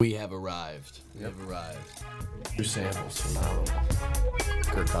We have arrived. We have arrived. Your samples phenomenal.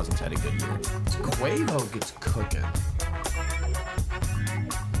 Kirk Cousins had a good year. Quavo gets cooking.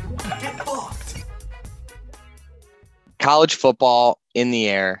 Get fucked. College football in the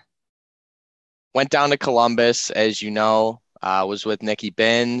air. Went down to Columbus, as you know. Was with Nikki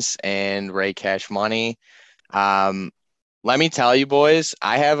Binns and Ray Cash Money. Let me tell you, boys,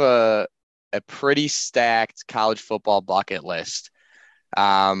 I have a pretty stacked college football bucket list.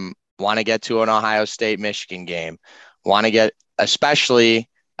 Want to get to an Ohio State-Michigan game. Want to get, especially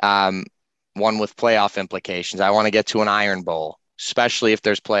one with playoff implications. I want to get to an Iron Bowl, especially if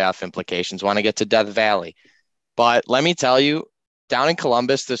there's playoff implications. Want to get to Death Valley. But let me tell you, down in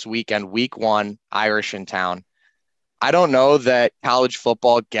Columbus this weekend, week 1, Irish in town. I don't know that college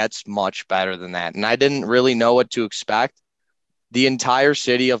football gets much better than that. And I didn't really know what to expect. The entire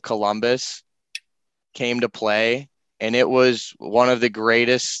city of Columbus came to play, and it was one of the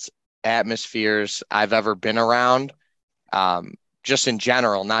greatest atmospheres I've ever been around, just in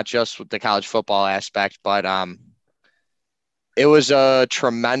general, not just with the college football aspect, but it was a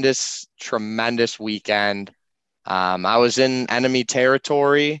tremendous, tremendous weekend. I was in enemy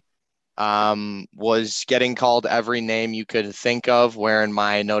territory, was getting called every name you could think of, wearing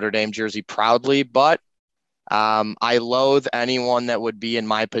my Notre Dame jersey proudly, but I loathe anyone that would be in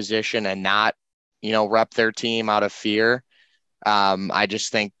my position and not, rep their team out of fear. I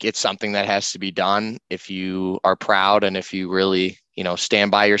just think it's something that has to be done if you are proud and if you really,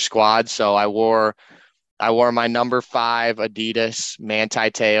 stand by your squad. So I wore my number 5 Adidas Manti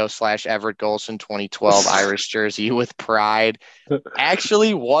Te'o / Everett Golson 2012 Irish jersey with pride.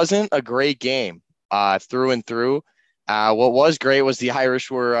 Actually wasn't a great game through and through. What was great was the Irish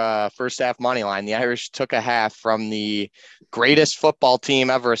were first half money line. The Irish took a half from the greatest football team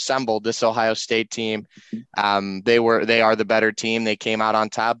ever assembled, this Ohio State team. They are the better team. They came out on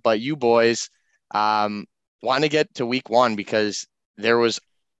top. But you boys want to get to week 1 because there was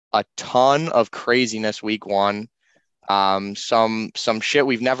a ton of craziness week 1. Some shit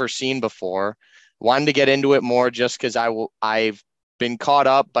we've never seen before. Wanted to get into it more just because I've been caught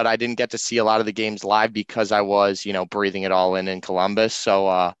up, but I didn't get to see a lot of the games live because I was, breathing it all in Columbus.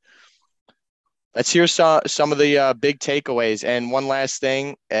 So let's hear some of the big takeaways. And one last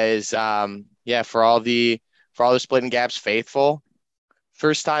thing is, for all the Split and Gaps faithful,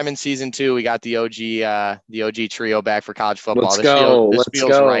 first time in season 2, we got the OG trio back for college football. This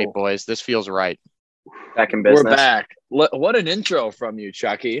feels right, boys. This feels right. Back in business. We're back. What an intro from you,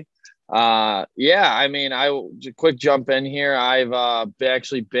 Chucky. Quick jump in here. I've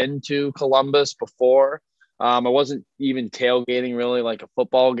actually been to Columbus before. I wasn't even tailgating really like a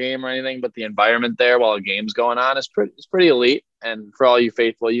football game or anything, but the environment there while a game's going on is pretty elite. And for all you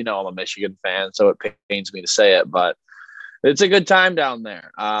faithful, I'm a Michigan fan, so it pains me to say it, but it's a good time down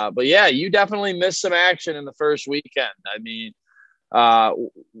there. But yeah, you definitely missed some action in the first weekend. I mean,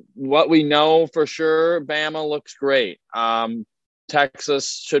 what we know for sure, Bama looks great.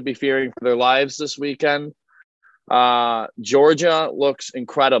 Texas should be fearing for their lives this weekend. Georgia looks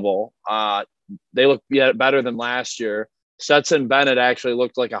incredible. They look better than last year. Stetson Bennett actually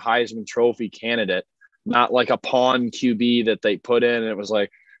looked like a Heisman Trophy candidate, not like a pawn QB that they put in. And it was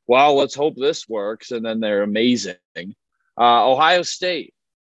like, well, let's hope this works. And then they're amazing. Ohio State,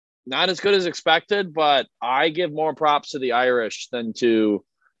 not as good as expected, but I give more props to the Irish than to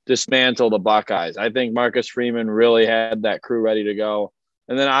dismantle the Buckeyes. I think Marcus Freeman really had that crew ready to go.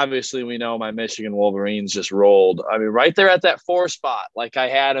 And then obviously we know my Michigan Wolverines just rolled. I mean, right there at that 4 spot, like I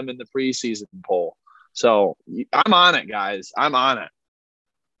had them in the preseason poll. So I'm on it, guys. I'm on it.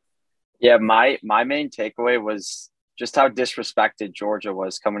 Yeah, my main takeaway was just how disrespected Georgia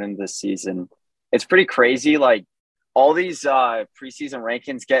was coming into this season. It's pretty crazy. Like all these preseason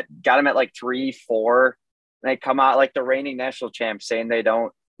rankings got them at like 3, 4. And they come out like the reigning national champs saying they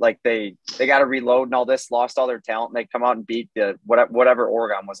don't. Like they got to reload and all this, lost all their talent. And they come out and beat the whatever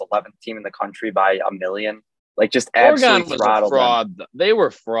Oregon was 11th team in the country by a million. Like just absolutely Oregon was a fraud. They were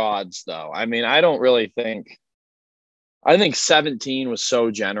frauds, though. I mean, I don't really think. I think 17 was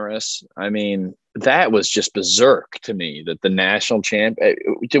so generous. I mean, that was just berserk to me. That the national champ.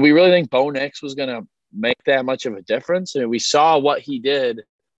 Did we really think Bo Nix was going to make that much of a difference? I mean, we saw what he did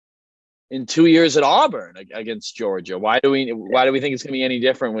in 2 years at Auburn against Georgia. Why do we think it's going to be any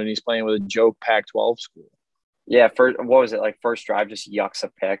different when he's playing with a joke Pac-12 school? Yeah, what was it, like first drive, just yucks a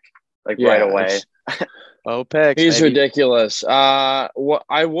pick right away. Picks. He's maybe. ridiculous. What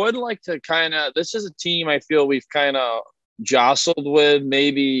I would like to this is a team I feel we've kind of jostled with.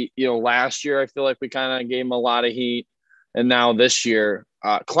 Maybe, last year I feel like we kind of gave them a lot of heat, and now this year,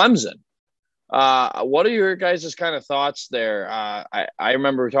 Clemson. What are your guys' kind of thoughts there? I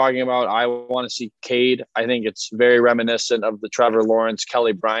remember talking about I want to see Cade. I think it's very reminiscent of the Trevor Lawrence,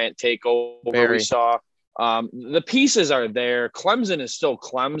 Kelly Bryant takeover we saw. The pieces are there. Clemson is still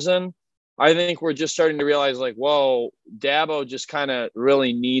Clemson. I think we're just starting to realize, like, whoa, Dabo just kind of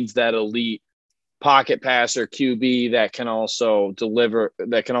really needs that elite pocket passer QB that can also deliver,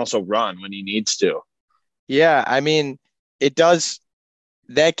 that can also run when he needs to. Yeah, I mean, it does.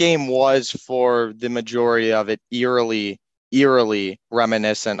 That game was, for the majority of it, eerily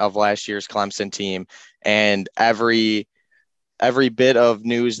reminiscent of last year's Clemson team, and every bit of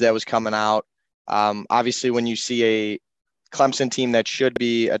news that was coming out. Obviously, when you see a Clemson team that should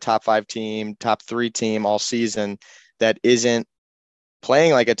be a top 5 team, top 3 team all season, that isn't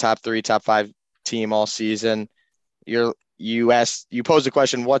playing like a top 3, top 5 team all season, you pose the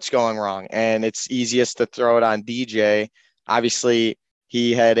question, what's going wrong? And it's easiest to throw it on DJ. Obviously,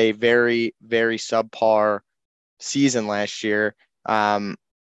 he had a very, very subpar season last year.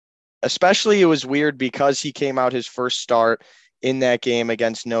 Especially, it was weird because he came out his first start in that game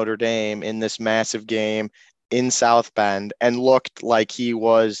against Notre Dame in this massive game in South Bend and looked like he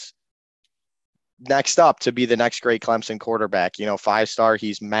was next up to be the next great Clemson quarterback. 5-star,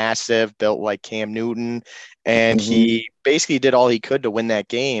 he's massive, built like Cam Newton, and he basically did all he could to win that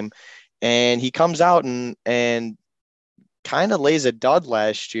game. And he comes out and kind of lays a dud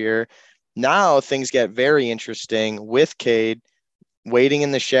last year. Now things get very interesting with Cade waiting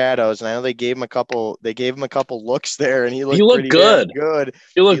in the shadows, and I know they gave him a couple looks there, and he looked pretty good. Damn good.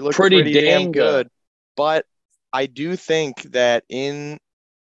 He looked pretty damn good. But I do think that in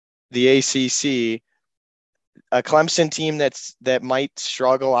the ACC, a Clemson team that might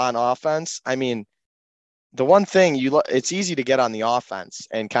struggle on offense. I mean, the one thing it's easy to get on the offense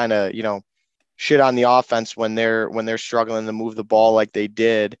and kind of, shit on the offense when they're struggling to move the ball like they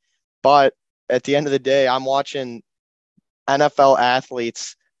did. But at the end of the day, I'm watching NFL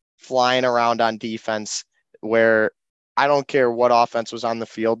athletes flying around on defense where I don't care what offense was on the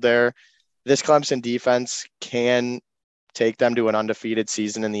field there. This Clemson defense can take them to an undefeated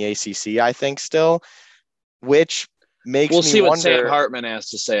season in the ACC, I think, still, which makes we'll me see wonder, what Sam Hartman has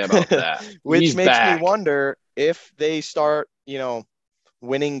to say about that. which He's makes back. me wonder if they start,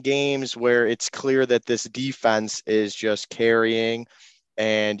 winning games where it's clear that this defense is just carrying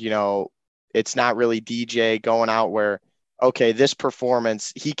and, it's not really DJ going out where, okay, this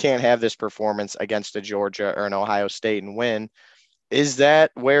performance, he can't have this performance against a Georgia or an Ohio State and win. Is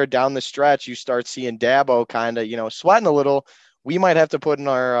that where down the stretch you start seeing Dabo kind of, sweating a little? We might have to put in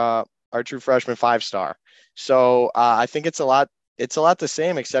our true freshman 5-star. So I think it's a lot the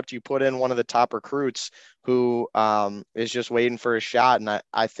same, except you put in one of the top recruits who is just waiting for a shot. And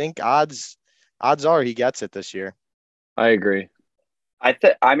I think odds are he gets it this year. I agree.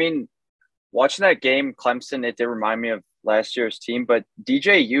 I mean, watching that game, Clemson, it did remind me of last year's team, but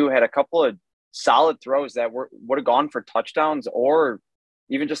DJU had a couple of solid throws that would have gone for touchdowns or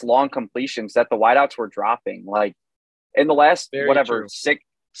even just long completions that the wideouts were dropping. Like in the last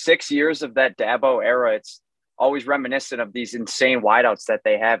six years of that Dabo era, it's always reminiscent of these insane wideouts that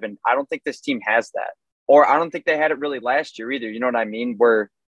they have, and I don't think this team has that. Or I don't think they had it really last year either. You know what I mean? Where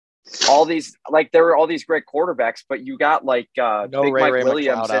all these, like, there were all these great quarterbacks, but you got like big Mike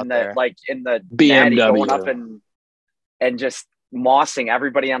Williams in the Natty going up and just mossing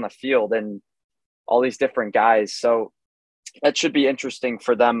everybody on the field and all these different guys. So that should be interesting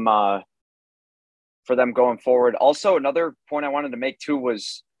for them going forward. Also, another point I wanted to make too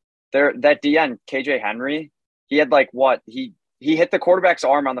was that DN KJ Henry. He had he hit the quarterback's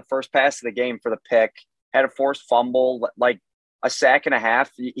arm on the first pass of the game for the pick, had a forced fumble, like a sack and a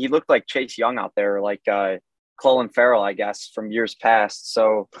half. He looked like Chase Young out there, like Clelin Ferrell, I guess, from years past.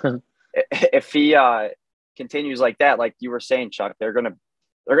 So if he continues like that, like you were saying, Chuck, they're gonna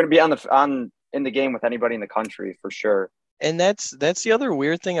be in the game with anybody in the country for sure. And that's the other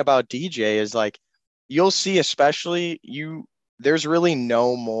weird thing about DJ is, like, you'll see, especially there's really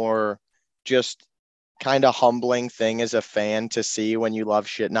no more just kind of humbling thing as a fan to see when you love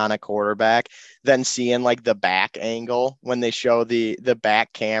shitting on a quarterback than seeing like the back angle when they show the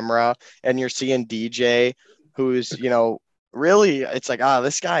back camera and you're seeing DJ who's, really, it's like,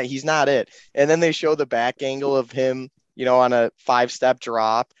 this guy, he's not it. And then they show the back angle of him, on a 5-step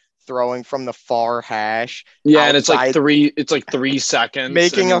drop throwing from the far hash. Yeah, and it's like 3 seconds.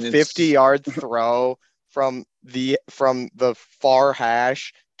 Making a 50-yard throw from the far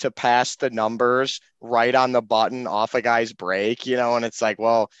hash to pass the numbers right on the button off a guy's break, and it's like,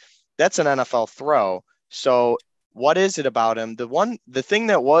 well, that's an NFL throw. So what is it about him? The thing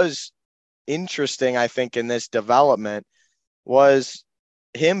that was interesting, I think, in this development was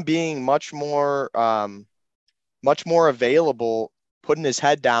him being much more available, putting his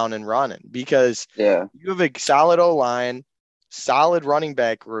head down and running, because Yeah. you have a solid O-line, solid running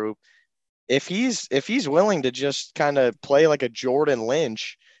back group. If he's willing to just kind of play like a Jordan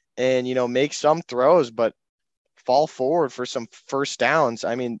Lynch and, make some throws, but fall forward for some first downs,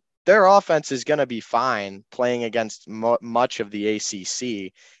 I mean, their offense is going to be fine playing against much of the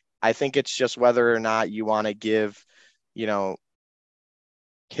ACC. I think it's just whether or not you want to give,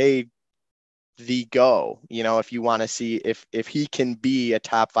 Cade the go, if you want to see if he can be a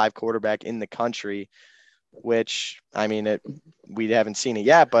top 5 quarterback in the country, which, I mean, we haven't seen it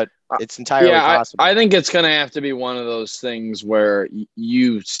yet, but it's entirely possible. I think it's going to have to be one of those things where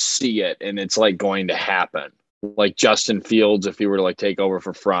you see it and it's like going to happen. Like Justin Fields, if he were to like take over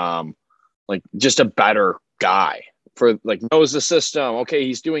for Fromm, like just a better guy for like knows the system. Okay,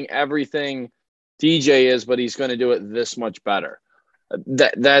 he's doing everything DJ is, but he's going to do it this much better.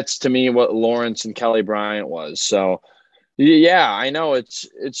 That's to me what Lawrence and Kelly Bryant was. So yeah, I know it's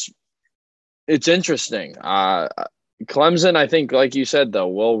interesting. Clemson, I think, like you said, though,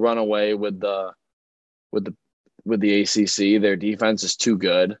 will run away with the ACC. Their defense is too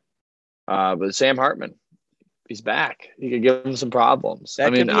good. But Sam Hartman, he's back. He could give them some problems.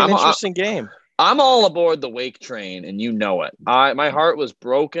 That could be an interesting game. I'm all aboard the Wake train, and you know it. My heart was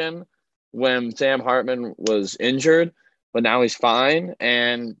broken when Sam Hartman was injured, but now he's fine,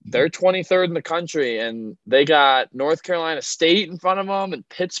 and they're 23rd in the country, and they got North Carolina State in front of them, and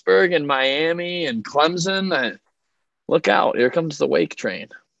Pittsburgh, and Miami, and Clemson. And look out! Here comes the Wake train.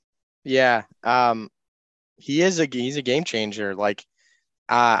 Yeah, he's a game changer. Like,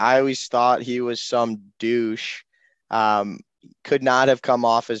 I always thought he was some douche. Could not have come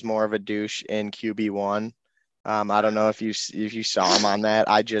off as more of a douche in QB1. I don't know if you saw him on that.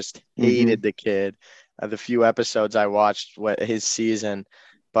 I just hated the kid. The few episodes I watched his season,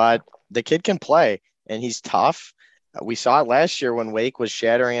 but the kid can play and he's tough. We saw it last year when Wake was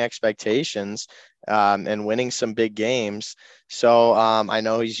shattering expectations and winning some big games. So I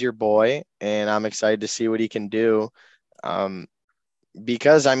know he's your boy, and I'm excited to see what he can do.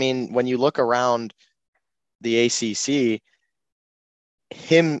 Because, I mean, when you look around the ACC,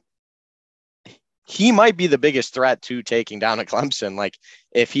 he might be the biggest threat to taking down a Clemson. Like,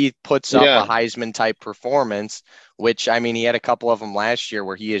 if he puts up a Heisman type performance, which, I mean, he had a couple of them last year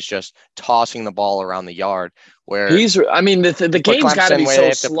where he is just tossing the ball around the yard. Where the game's got to be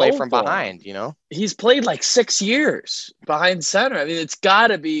so slow to play from behind. He's played like 6 years behind center. I mean, it's got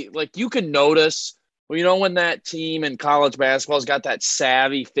to be like, you can notice. Well, when that team in college basketball's got that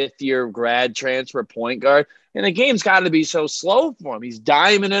savvy 5th-year grad transfer point guard, and the game's got to be so slow for him. He's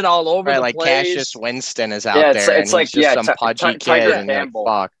diming it all over the like place. Cassius Winston is out there, and he's just some pudgy kid, and you're like,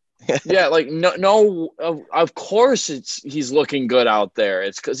 fuck. Yeah, like no. Of course, he's looking good out there.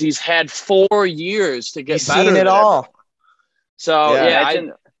 It's because he's had 4 years to get better. He's seen it all. So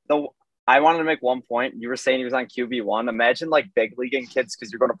I wanted to make one point. You were saying he was on QB1. Imagine like big leaguing kids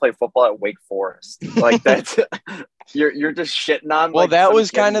because you're going to play football at Wake Forest. Like that's you're just shitting on. Well, that was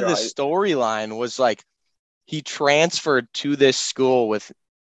kind of the storyline. Was like he transferred to this school with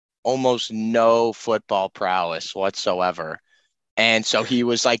almost no football prowess whatsoever, and so he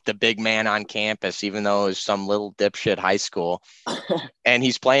was like the big man on campus, even though it was some little dipshit high school. And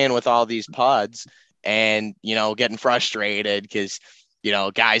he's playing with all these puds, and getting frustrated because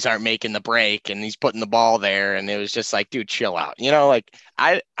guys aren't making the break, and he's putting the ball there. And it was just like, dude, chill out.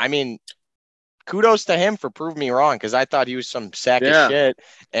 I mean, kudos to him for proving me wrong, because I thought he was some sack of shit,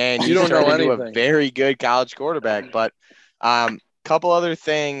 and you don't know into a very good college quarterback. But couple other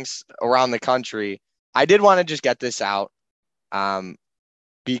things around the country. I did want to just get this out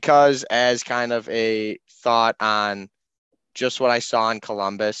because as kind of a thought on just what I saw in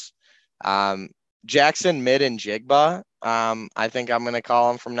Columbus, Jackson, Mid, and Jigba, I think I'm going to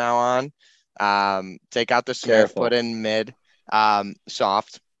call him from now on. Take out the Smith, put in Mid.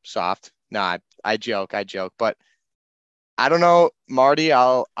 Soft. No, I joke. But I don't know, Marty,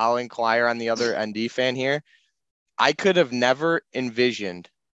 I'll inquire on the other ND fan here. I could have never envisioned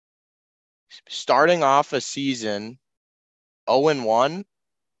starting off a season 0-1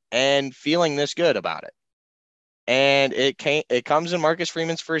 and feeling this good about it. And it comes in Marcus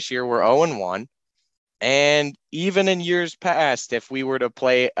Freeman's first year. We're 0-1. And even in years past, if we were to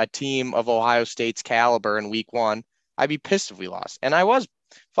play a team of Ohio State's caliber in week 1, I'd be pissed if we lost. And I was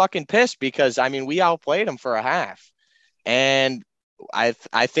fucking pissed because, I mean, we outplayed them for a half. And I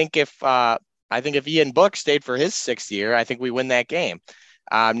think if Ian Book stayed for his 6th year, I think we win that game.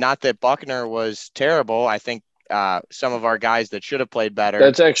 Not that Buckner was terrible. I think some of our guys that should have played better.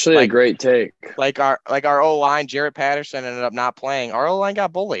 That's actually a great take. Like our O-line, Jarrett Patterson ended up not playing. Our O-line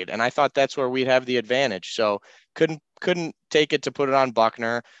got bullied, and I thought that's where we'd have the advantage. So couldn't take it to put it on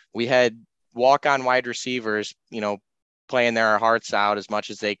Buckner. We had walk-on wide receivers, playing their hearts out as much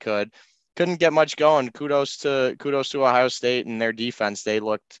as they could. Couldn't get much going. Kudos to Ohio State and their defense. They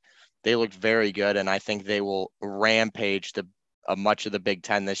looked very good, and I think they will rampage much of the Big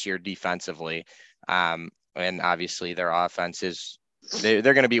Ten this year defensively. And obviously their offense they're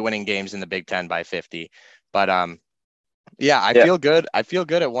going to be winning games in the Big Ten by 50. But I feel good. I feel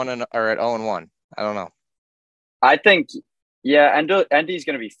good at 0-1. I don't know. I think, Endy's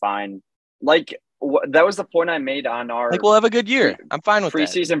going to be fine. Like that was the point I made on our we'll have a good year. I'm fine with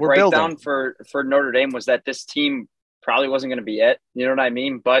preseason that. breakdown for Notre Dame was that this team probably wasn't going to be it. You know what I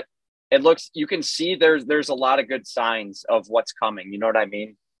mean? But you can see there's a lot of good signs of what's coming. You know what I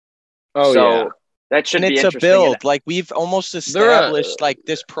mean? Oh, yeah. That should be interesting. It's a build. Like we've almost established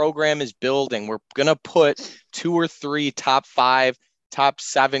this program is building. We're going to put 2 or 3 top 5, top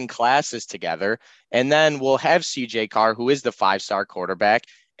 7 classes together. And then we'll have CJ Carr, who is the 5-star quarterback.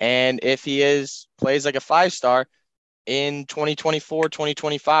 And if he plays like a 5-star in 2024,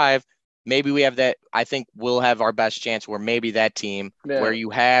 2025, maybe we have that. I think we'll have our best chance where maybe that team where you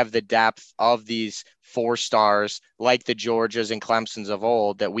have the depth of these 4 stars like the Georgias and Clemsons of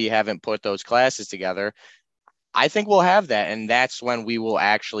old that we haven't put those classes together. I think we'll have that. And that's when we will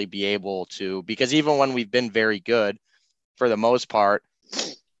actually be able to, because even when we've been very good for the most part,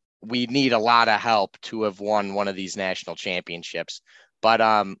 we need a lot of help to have won one of these national championships. But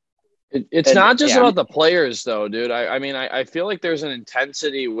it's not just about the players, though, dude. I mean, I feel like there's an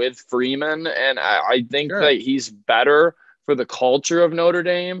intensity with Freeman, and I think that he's better for the culture of Notre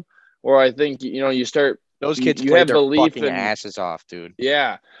Dame. Or I think you start those kids you have their belief fucking in asses off, dude.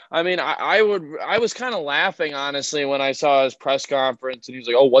 Yeah, I mean, I was kind of laughing honestly when I saw his press conference, and he was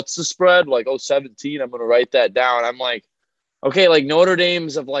like, "Oh, what's the spread?" Like, "Oh, 17." I'm gonna write that down. I'm like, okay, like Notre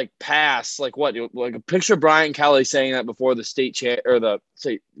Dame's of past, picture Brian Kelly saying that before the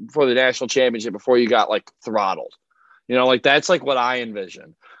before the national championship, before you got throttled, that's what I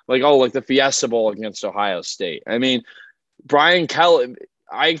envision. The Fiesta Bowl against Ohio State. I mean, Brian Kelly,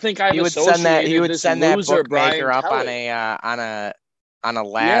 I think he would send that bookmaker up on a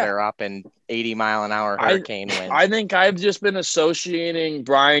ladder up in 80-mile-an-hour hurricane winds. I think I've just been associating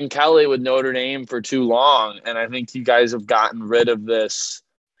Brian Kelly with Notre Dame for too long, and I think you guys have gotten rid of this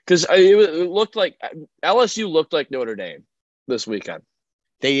because it looked like LSU looked like Notre Dame this weekend.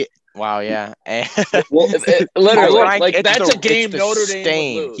 Yeah. Literally, that's a game Notre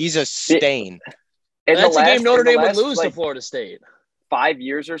Dame would lose. He's a stain. That's a game Notre Dame would lose to Florida State. 5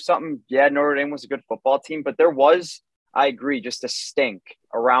 years or something. Yeah, Notre Dame was a good football team, but there was, I agree, just a stink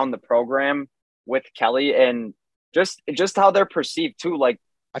around the program with Kelly and just how they're perceived too. I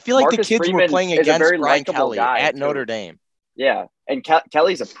feel like Marcus the kids Freeman were playing against Brian Kelly at Notre Dame. Yeah, and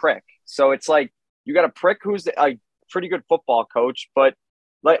Kelly's a prick. So it's you got a prick who's a pretty good football coach, but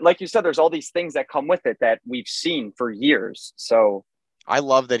like you said, there's all these things that come with it that we've seen for years. So I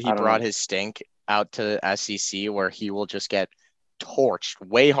love that he brought his stink out to SEC where he will just get torched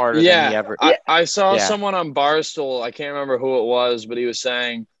way harder than he ever. I saw someone on Barstool. I can't remember who it was, but he was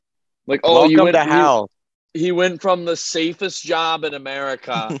saying, welcome to hell. He went from the safest job in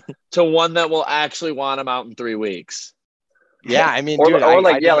America to one that will actually want him out in 3 weeks. Yeah, I mean, dude,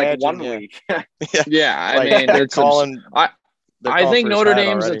 imagine, 1 week. Yeah, I mean, they're calling. I think Notre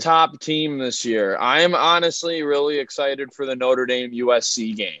Dame's a top team this year. I'm honestly really excited for the Notre Dame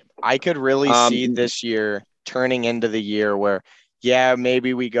USC game. I could really see this year turning into the year where,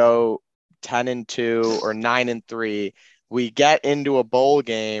 maybe we go 10-2 or 9-3. We get into a bowl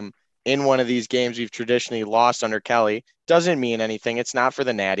game in one of these games we've traditionally lost under Kelly. Doesn't mean anything. It's not for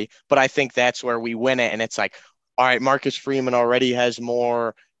the Natty, but I think that's where we win it. And it's all right, Marcus Freeman already has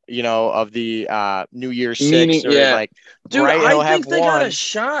more, of the New Year's Six. Dude, I think they got a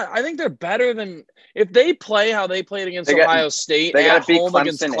shot. I think they're better than if they play how they played against Ohio State at home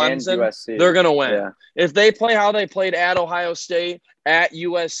against Clemson, they're going to win. Yeah. If they play how they played at Ohio State, at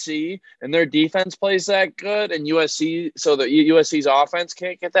USC, and their defense plays that good, and so the USC's offense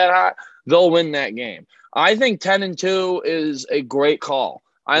can't get that hot, they'll win that game. I think 10-2 is a great call.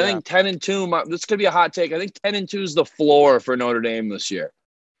 I think 10-2. This could be a hot take. I think 10-2 is the floor for Notre Dame this year.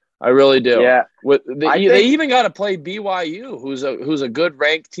 I really do. Yeah. They even got to play BYU, who's a good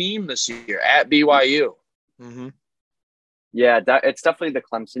ranked team this year at BYU. Mm-hmm. Yeah, it's definitely the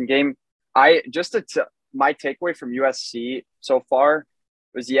Clemson game. My takeaway from USC so far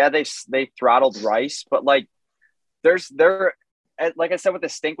was they throttled Rice, but they're like I said with the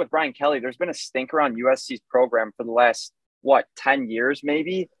stink with Brian Kelly, there's been a stink around USC's program for the last 10 years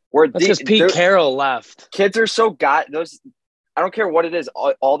maybe. Where That's because Pete Carroll left. Kids are so those. I don't care what it is.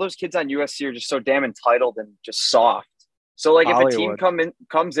 All those kids on USC are just so damn entitled and just soft. So like Hollywood. if a team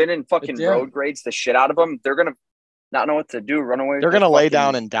comes in and fucking road grades the shit out of them, they're gonna not know what to do. Run away. They're gonna lay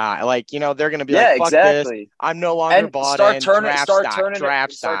down and die. Like they're gonna be like, "Fuck exactly. this. I'm no longer bought in."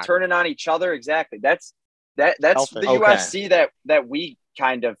 Start turning on each other. Exactly. That's Selfish. the USC that we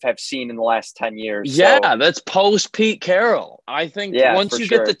kind of have seen in the last 10 years. Yeah, so. that's post Pete Carroll. I think once you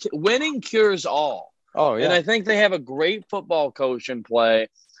get the winning cures all. Oh yeah, and I think they have a great football coach in play.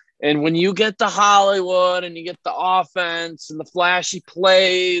 And when you get the Hollywood and you get the offense and the flashy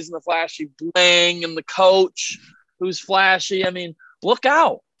plays and the flashy bling and the coach who's flashy, I mean, look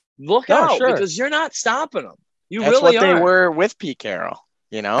out. Because you're not stopping them. That's really what they were with Pete Carroll,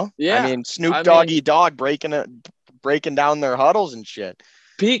 Yeah. I mean, Snoop Doggy Dogg breaking down their huddles and shit.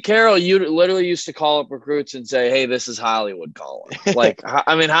 Pete Carroll, you literally used to call up recruits and say, "Hey, this is Hollywood calling." Like,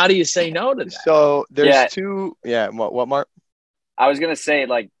 I mean, how do you say no to that? So there's two. Yeah. What, Mark? I was going to say,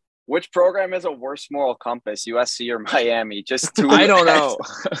 like, which program is a worse moral compass, USC or Miami? Just two. I don't know.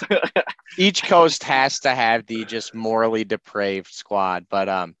 Each coast has to have the just morally depraved squad.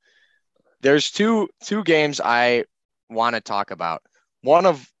 But there's two games I want to talk about. One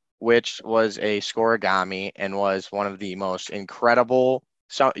of which was a scoregami and was one of the most incredible.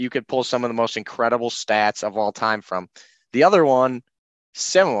 So you could pull some of the most incredible stats of all time from. The other one,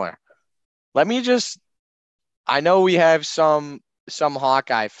 similar. I know we have some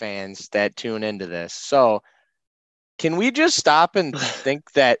Hawkeye fans that tune into this. So can we just stop and think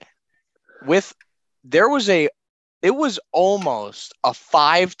that it was almost a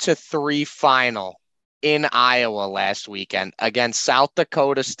 5-3 final in Iowa last weekend against South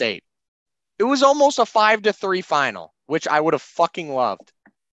Dakota State. It was almost a 5-3 final, which I would have fucking loved.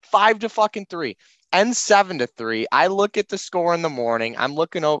 5-3 and 7-3. I look at the score in the morning. I'm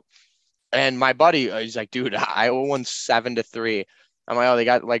looking up, and my buddy, he's like, "Dude, Iowa won 7-3." I'm like, "Oh, they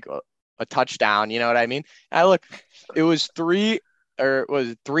got like a touchdown." You know what I mean? I look, it was 3-3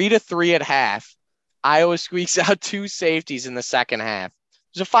 at half. Iowa squeaks out 2 safeties in the second half.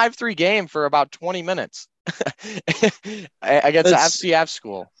 It was a 5-3 game for about 20 minutes against the FCF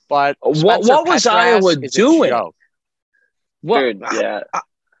school. But what was Iowa doing? Dude, yeah.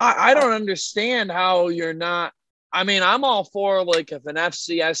 I don't understand how you're not. I mean, I'm all for like if an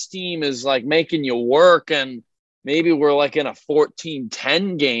FCS team is like making you work and maybe we're like in a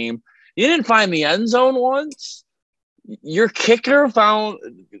 14-10 game. You didn't find the end zone once. Your kicker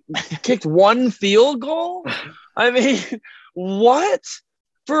kicked one field goal. I mean, what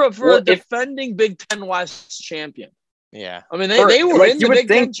for a defending Big Ten West champion? Yeah, I mean they were in the Big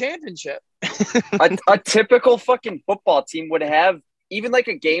Ten championship. a typical fucking football team would have even like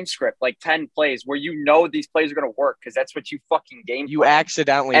a game script, like 10 plays where these plays are going to work because that's what you fucking game. You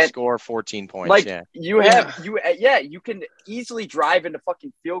accidentally score 14 points. Like you can easily drive into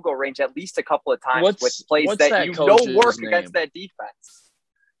fucking field goal range at least a couple of times with plays that work against that defense.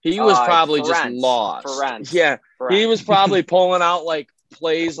 He was probably just lost. He was probably pulling out like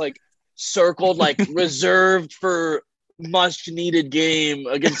plays like circled like reserved for much needed game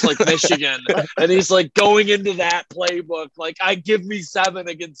against like Michigan, and he's like going into that playbook like, I give me 7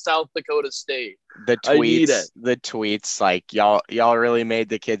 against South Dakota State. The tweets like y'all really made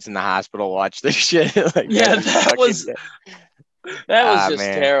the kids in the hospital watch this shit. Like, that was just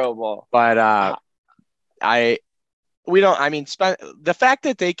terrible. But the fact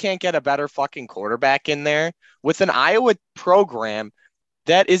that they can't get a better fucking quarterback in there with an Iowa program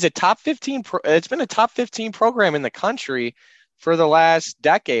that is a top 15. It's been a top 15 program in the country for the last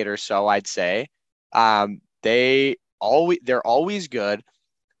decade or so, I'd say. They're always good.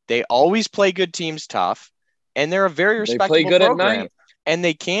 They always play good teams tough, and they're a very respectable program. At night. And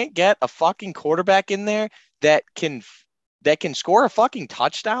they can't get a fucking quarterback in there that can score a fucking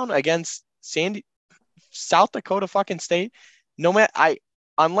touchdown against South Dakota fucking State.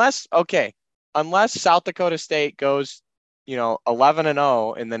 Unless South Dakota State goes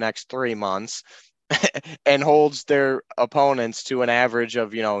 11-0 in the next 3 months and holds their opponents to an average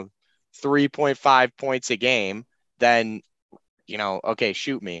of 3.5 points a game, then okay,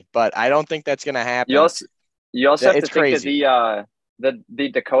 shoot me. But I don't think that's gonna happen. You also have to think of the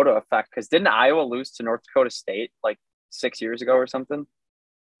Dakota effect, because didn't Iowa lose to North Dakota State like 6 years ago or something?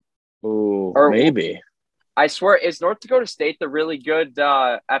 Ooh, or maybe. I swear, is North Dakota State the really good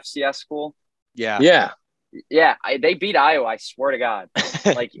FCS school? Yeah. Yeah, they beat Iowa. I swear to God,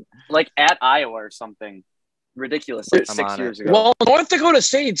 like at Iowa or something ridiculous, like 6 years ago. Well, North Dakota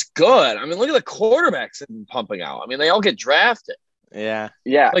State's good. I mean, look at the quarterbacks they've been pumping out. I mean, they all get drafted. Yeah.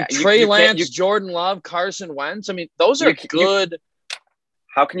 Yeah. Like Trey Lance, Jordan Love, Carson Wentz. I mean, those are good.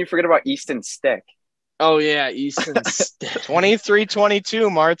 How can you forget about Easton Stick? Oh, yeah, Easton Stick.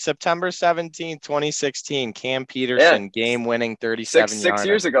 23-22, September 17th, 2016. Cam Peterson, game-winning 37 yards. 6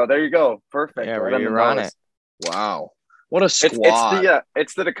 years ago. There you go. Perfect. Yeah, right you're on it. Wow. What a squad.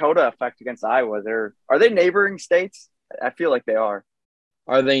 It's the Dakota effect against Iowa. Are they neighboring states? I feel like they are.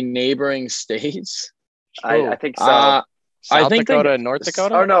 Are they neighboring states? I think so. South Dakota and North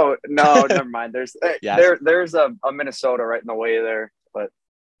Dakota? Oh, no, never mind. There's yes. there's a Minnesota right in the way there,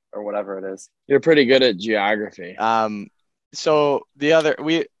 or whatever it is. You're pretty good at geography. So the other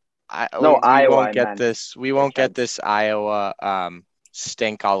Iowa won't get this. We won't get this Iowa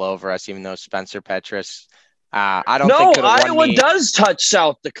stink all over us, even though Spencer Petras. I don't think Iowa does touch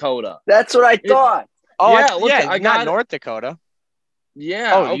South Dakota. That's what I thought. I got North Dakota.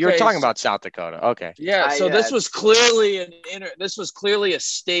 Yeah. Oh, you're talking about South Dakota. Okay. Yeah. So this was clearly This was clearly a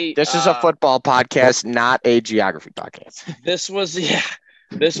state. This is a football podcast, not a geography podcast. This was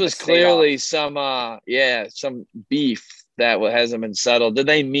This was clearly some beef that hasn't been settled. Did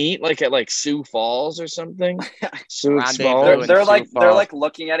they meet at Sioux Falls or something? Sioux Falls. They're like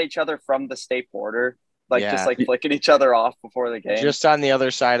looking at each other from the state border, just flicking each other off before the game. Just on the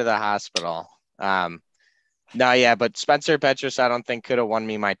other side of the hospital. But Spencer Petras, I don't think could have won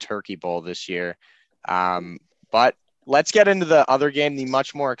me my Turkey Bowl this year. But let's get into the other game, the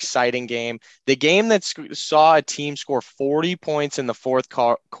much more exciting game. The game that saw a team score 40 points in the fourth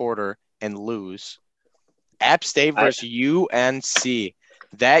quarter and lose. App State versus UNC.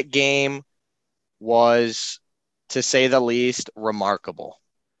 That game was, to say the least, remarkable.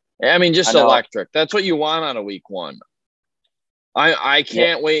 I mean, just electric. That's what you want on a week one. I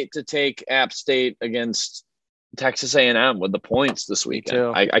can't wait to take App State against Texas A&M with the points this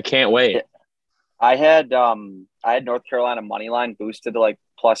weekend. I can't wait. I had North Carolina money line boosted to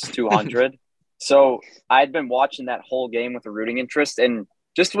plus 200. So I'd been watching that whole game with a rooting interest, and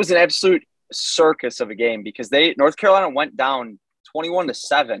just was an absolute circus of a game because North Carolina went down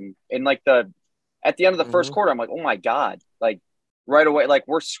 21-7 in at the end of the first quarter. I'm like, oh my God, right away,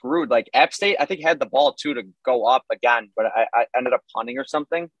 we're screwed. App State, I think, had the ball too to go up again, but I ended up punting or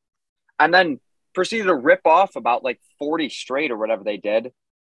something, and then proceeded to rip off about 40 straight or whatever they did.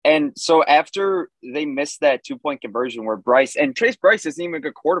 And so after they missed that 2-point conversion where Trace Bryce isn't even a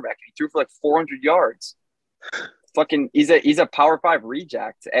good quarterback. He threw for 400 yards. He's a Power 5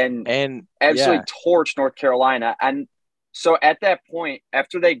 reject and absolutely torched North Carolina. And so at that point,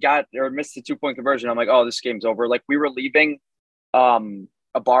 after they missed the 2-point conversion, I'm like, oh, this game's over. We were leaving a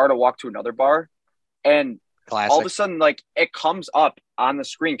bar to walk to another bar, and all of a sudden, it comes up on the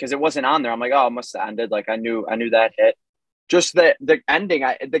screen because it wasn't on there. I'm like, oh, it must have ended. I knew that hit. Just the ending,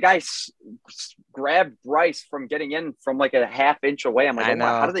 the guy grabbed Bryce from getting in from a half inch away. I'm like, oh my,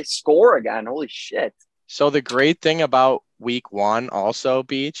 how do they score again? Holy shit. So the great thing about week one also,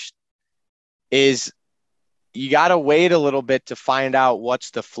 Beach, is you got to wait a little bit to find out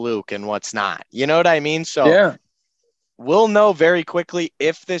what's the fluke and what's not. You know what I mean? So we'll know very quickly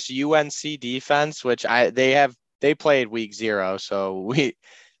if this UNC defense, which they played week 0. So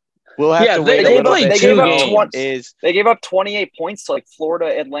we'll have to wait a little bit. They gave up 28 points to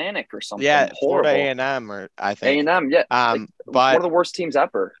Florida Atlantic or something. Yeah, horrible. Florida A&M, or I think A&M. Yeah, but one of the worst teams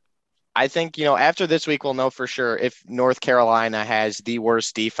ever. I think after this week we'll know for sure if North Carolina has the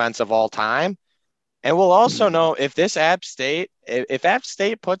worst defense of all time, and we'll also know if App State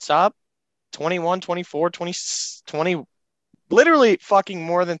puts up 21, 24, 20, literally fucking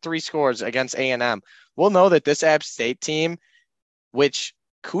more than 3 scores against A&M. We'll know that this App State team, which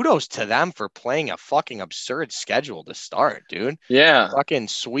kudos to them for playing a fucking absurd schedule to start, dude. Yeah. Fucking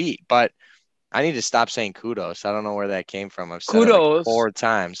sweet. But I need to stop saying kudos. I don't know where that came from. I've said kudos it 4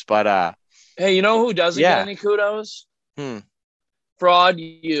 times. But hey, you know who doesn't get any kudos? Fraud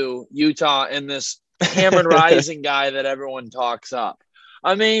Utah, and this Cameron Rising guy that everyone talks up.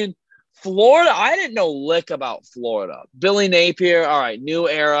 I mean, Florida, I didn't know lick about Florida. Billy Napier, all right, new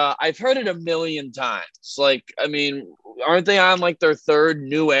era. I've heard it a million times. I mean, aren't they on their 3rd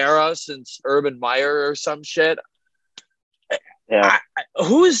new era since Urban Meyer or some shit? Yeah.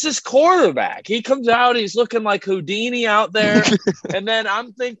 Who is this quarterback? He comes out, he's looking like Houdini out there. And then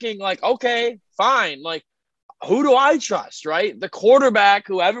I'm thinking okay, fine. Who do I trust, right? The quarterback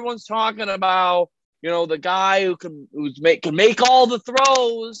who everyone's talking about, the guy who can make all the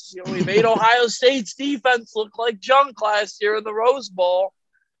throws. He made Ohio State's defense look like junk last year in the Rose Bowl.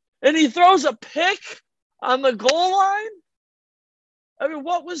 And he throws a pick on the goal line? I mean,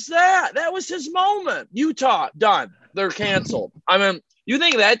 what was that? That was his moment. Utah, done. They're canceled. I mean, you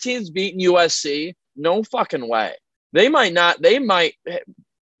think that team's beating USC? No fucking way. They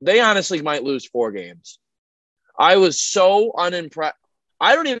honestly might lose 4 games. I was so unimpressed.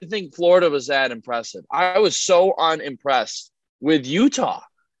 I don't even think Florida was that impressive. I was so unimpressed with Utah.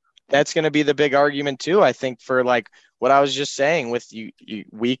 That's going to be the big argument too. I think for like what I was just saying with you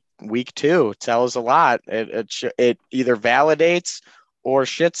week 2 tells a lot. It either validates or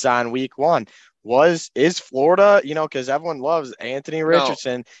shits on week 1. Is Florida, because everyone loves Anthony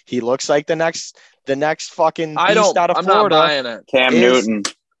Richardson. No. He looks like the next fucking beast out of I'm Florida. Not buying it. Cam Newton.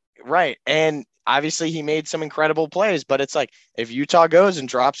 Right. And obviously he made some incredible plays, but it's like if Utah goes and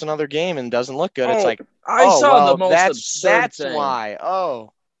drops another game and doesn't look good, it's like, I saw the most absurd that's thing. why.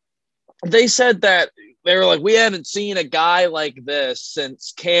 Oh. They said that they were like, we haven't seen a guy like this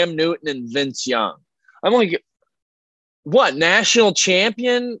since Cam Newton and Vince Young. I'm like, what, national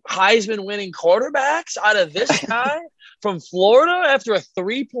champion, Heisman winning quarterbacks out of this guy from Florida after a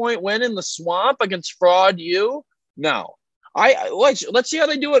 3-point win in the swamp against Fraud U? No. Let's see how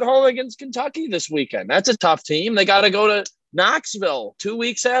they do at home against Kentucky this weekend. That's a tough team. They got to go to Knoxville 2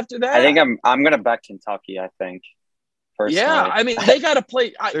 weeks after that. I think I'm going to bet Kentucky, I think. Personally. Yeah, I mean, they got to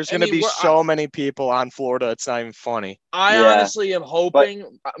play. There's going to be so many people on Florida. It's not even funny. I honestly am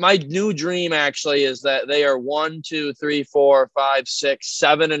hoping. My new dream actually is that they are 1, 2, 3, 4, 5, 6,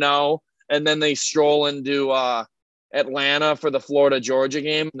 7-0, and then they stroll into Atlanta for the Florida-Georgia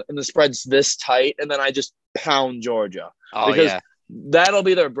game, and the spread's this tight, and then I just pound Georgia. Oh, because that'll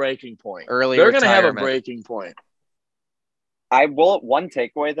be their breaking point. They're going to have a breaking point. One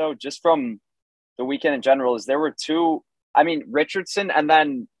takeaway, though, just from the weekend in general, is there were 2 – I mean, Richardson and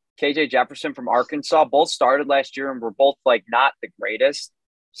then KJ Jefferson from Arkansas both started last year and were both like not the greatest.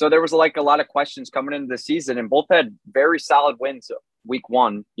 So there was like a lot of questions coming into the season, and both had very solid wins week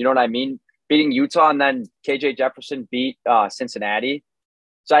 1. You know what I mean? Beating Utah, and then KJ Jefferson beat Cincinnati.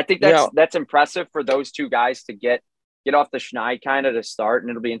 So I think that's impressive for those 2 guys to get off the schneid kind of to start, and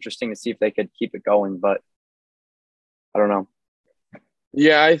it'll be interesting to see if they could keep it going. But I don't know.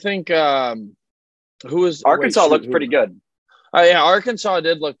 Yeah, I think Arkansas looked pretty good. Yeah, Arkansas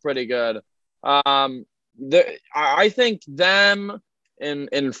did look pretty good. I think them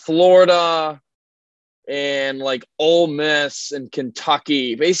in Florida and like Ole Miss and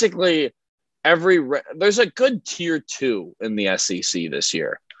Kentucky, basically there's a good tier 2 in the SEC this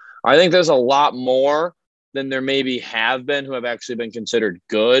year. I think there's a lot more than there maybe have been who have actually been considered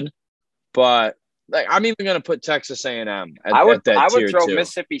good, but I'm even going to put Texas A&M at that tier 2. I would throw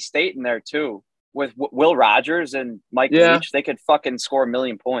Mississippi State in there too. With Will Rogers and Mike Leach, they could fucking score 1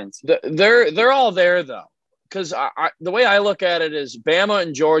 million points. They're all there though, because the way I look at it is Bama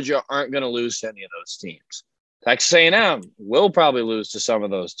and Georgia aren't going to lose to any of those teams. Texas A&M will probably lose to some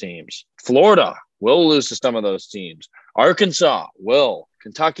of those teams. Florida will lose to some of those teams. Arkansas will.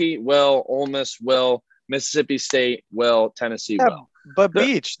 Kentucky will. Ole Miss will. Mississippi State will. Tennessee will. But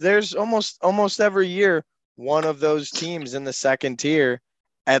Beach, there's almost every year one of those teams in the second tier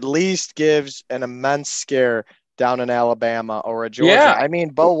at least gives an immense scare down in Alabama or a Georgia. Yeah. I mean,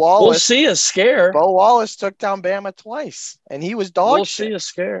 Bo Wallace. We'll see a scare. Bo Wallace took down Bama twice, and he was dog shit. We'll see a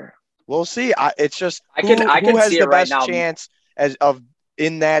scare. We'll see. It's just I can has see the it right best now. chance of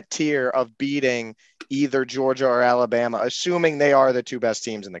in that tier of beating either Georgia or Alabama, assuming they are the 2 best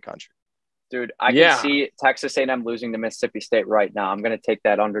teams in the country. Dude, I can see Texas A&M losing to Mississippi State right now. I'm going to take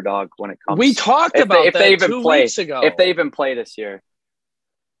that underdog when it comes. We talked about that 2 weeks ago. If they even play this year.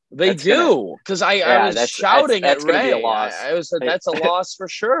 They do, because I was shouting that's at Ray. Gonna be a loss. I was that's a loss for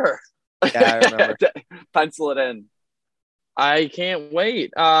sure. Yeah, I remember. Pencil it in. I can't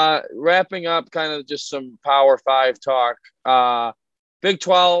wait. Wrapping up kind of just some Power 5 talk. Big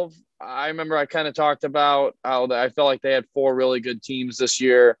 12, I remember I kind of talked about how I felt like they had 4 really good teams this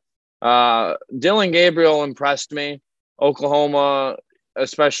year. Dylan Gabriel impressed me. Oklahoma,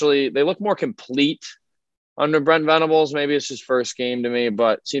 especially, they look more complete under Brent Venables. Maybe it's his first game to me,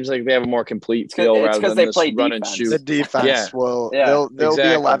 but it seems like they have a more complete feel rather than this run and shoot. The defense there'll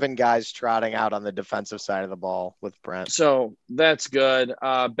be 11 guys trotting out on the defensive side of the ball with Brent. So that's good.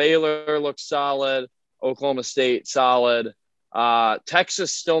 Baylor looks solid. Oklahoma State solid.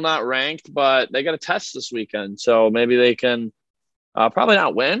 Texas still not ranked, but they got a test this weekend, so maybe they can probably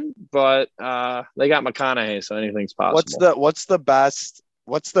not win, but they got McConaughey, so anything's possible. What's the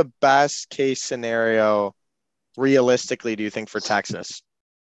best case scenario realistically, do you think, for Texas?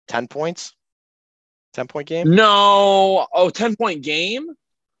 10 points? 10-point game? No. 10-point game?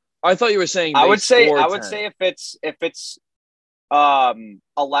 I thought you were saying I would say if it's a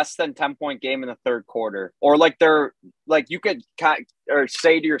less than 10-point game in the third quarter, or like they're like you could or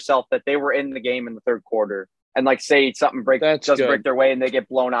say to yourself that they were in the game in the third quarter, and like say something break their way and they get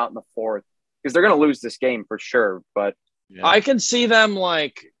blown out in the fourth. because they're going to lose this game for sure. But Yeah. I could see them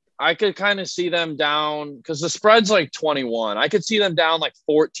I could kind of see them down because the spread's like 21. I could see them down like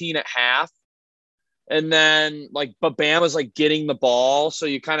 14 at half. And then but Bama's like getting the ball. So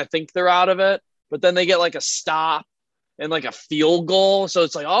you kind of think they're out of it, but then they get like a stop and like a field goal. So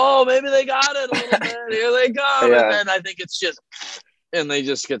it's like, oh, maybe they got it a little bit. Here they come. Yeah. And then I think it's just, and they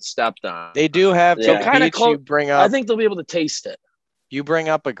just get stepped on. They do have Yeah. to Kinda beat you. Bring I up. think they'll be able to taste it. You bring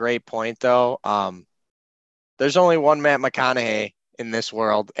up a great point, though. There's only one Matt McConaughey in this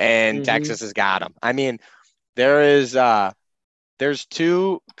world, and Mhm. Texas has got him. I mean, there's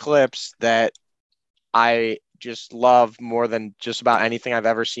 2 clips that I just love more than just about anything I've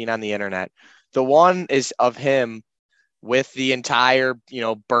ever seen on the internet. The one is of him with the entire,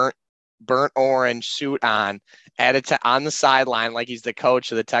 burnt orange suit on on the sideline like he's the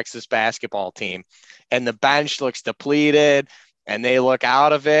coach of the Texas basketball team. And the bench looks depleted and they look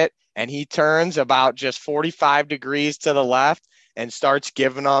out of it. And he turns about just 45 degrees to the left and starts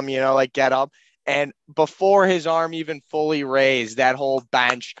giving them, get up. And before his arm even fully raised, that whole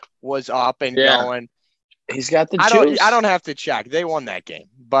bench was up and going. He's got the I juice. don't have to check. They won that game.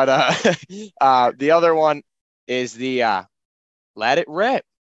 But the other one is the let it rip.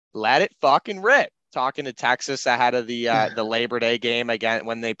 Let it fucking rip. Talking to Texas ahead of the Labor Day game again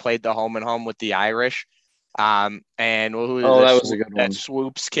when they played the home and home with the Irish. And that was a good one. That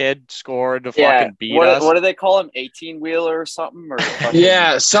Swoops kid scored to fucking beat us. What do they call him? 18-wheeler or something? Or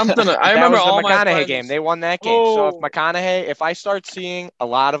Yeah, something. I remember that was all the my McConaughey friends. game. They won that game. So if I start seeing a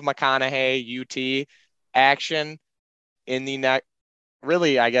lot of McConaughey UT action in the next,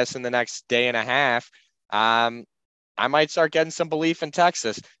 really, I guess in the next day and a half, I might start getting some belief in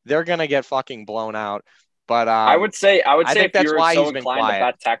Texas. They're gonna get fucking blown out. But I would say think if that's you were why so he's been inclined to quiet.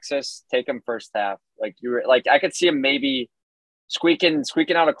 bet Texas, take him first half. I could see him maybe squeaking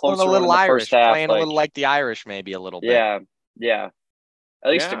out a closer a one little in the Irish, first half. playing a little like the Irish, maybe a little bit. Yeah.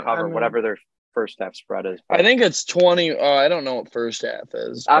 At least to Yeah, cover whatever their first half spread is. I think it's 20. I don't know what first half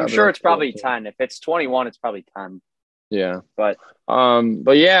is. I'm sure it's probably 14. 10. If it's 21, it's probably 10. Yeah. But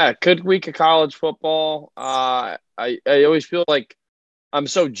yeah, good week of college football. I always feel like I'm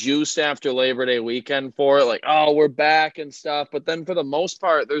so juiced after Labor Day weekend for it. Like, oh, we're back and stuff. But then for the most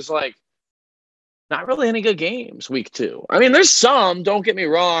part, there's not really any good games week 2. I mean, there's some, don't get me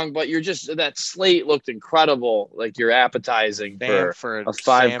wrong, but that slate looked incredible. Like you're appetizing for a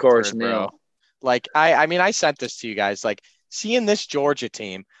 5-course meal. Bro. Like, I sent this to you guys, like seeing this Georgia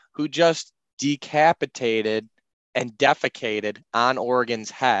team who just decapitated and defecated on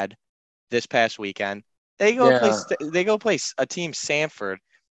Oregon's head this past weekend. They go play a team Sanford.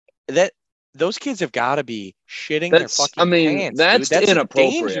 Those kids have got to be shitting their fucking pants. That's dude. That's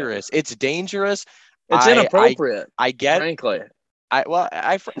inappropriate. Dangerous. It's dangerous. It's inappropriate. I get. Frankly,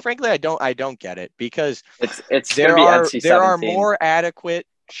 frankly, I don't get it because it's there are more adequate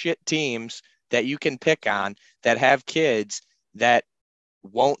shit teams that you can pick on that have kids that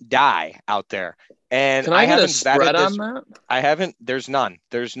won't die out there. And can I get haven't a spread vetted this. on that? I haven't. There's none.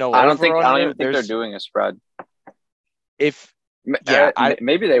 There's no. I don't even think they're doing a spread.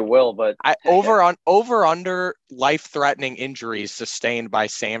 Maybe they will, but over under life-threatening injuries sustained by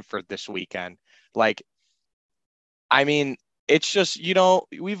Sanford this weekend. Like, I mean, it's just,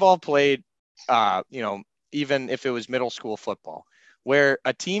 we've all played, even if it was middle school football, where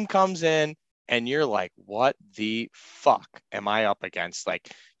a team comes in and you're like, what the fuck am I up against? Like,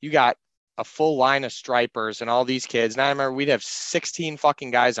 you got a full line of stripers and all these kids. And I remember we'd have 16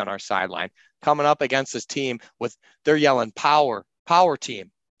 fucking guys on our sideline coming up against this team they're yelling power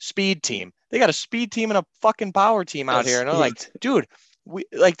team, speed team. They got a speed team and a fucking power team out here. And they're like, dude,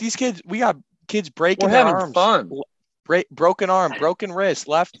 these kids, we got kids breaking their arms, fun. Broken arm, broken wrist,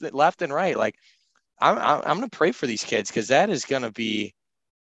 left and right. Like, I'm going to pray for these kids because that is going to be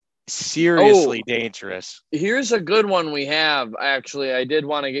seriously dangerous. Here's a good one we have. Actually, I did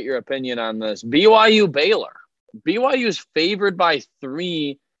want to get your opinion on this. BYU Baylor. BYU is favored by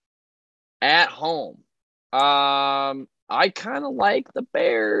 3 at home. I kind of like the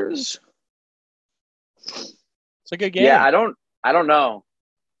Bears. It's a good game. Yeah, I don't know.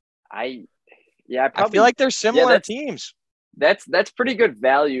 I feel like they're similar teams. That's pretty good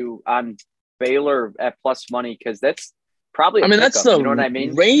value on Baylor at plus money because that's probably that's the you know what I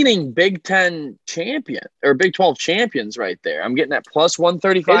mean? Reigning Big 10 champion or Big 12 champions right there. I'm getting that plus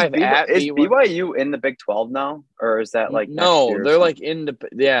 135 is BYU in the Big 12 now, or is that like no? They're like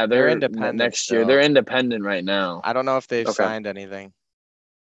they're independent next still. year. They're independent right now. I don't know if they've signed anything.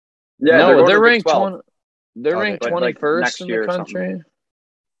 Yeah, no, they're ranked 20. They're ranked 21st next in year the country.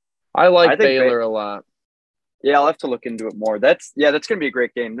 I like Baylor a lot. Yeah, I'll have to look into it more. That's going to be a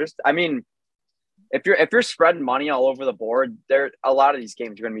great game. if you're spreading money all over the board, a lot of these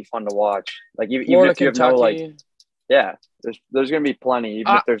games are going to be fun to watch. Like even Florida, if you have Kentucky. no like, yeah, there's going to be plenty.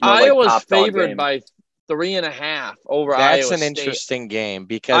 Even if there's no Iowa's top dog favored game. by 3.5 over That's Iowa an State. interesting game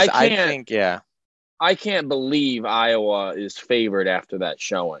because I can't believe Iowa is favored after that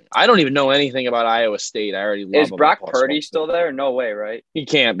showing. I don't even know anything about Iowa State. I already love Is them Brock at Purdy +150. still there? No way, right? He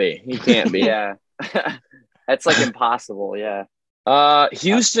can't be. Yeah, that's like impossible. Yeah.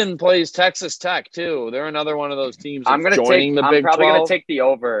 Houston plays Texas Tech too. They're another one of those teams that's I'm joining the Big 12. I'm probably gonna take the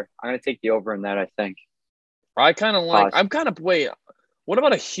over. I'm gonna take the over in that. I think. I kind of like. Wait. What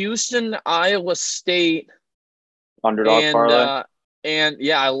about a Houston Iowa State Underdog parlay. And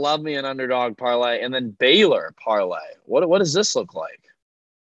yeah, I love me an underdog parlay, and then Baylor parlay. What does this look like?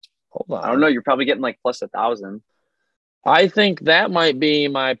 Hold on. I don't know. You're probably getting like plus 1,000. I think that might be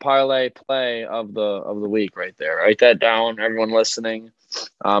my parlay play of the week right there. Write that down, everyone listening.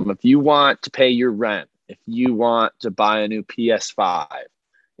 If you want to pay your rent, if you want to buy a new PS5,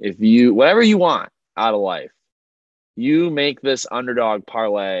 whatever you want out of life, you make this underdog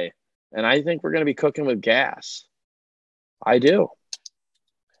parlay, and I think we're going to be cooking with gas. I do.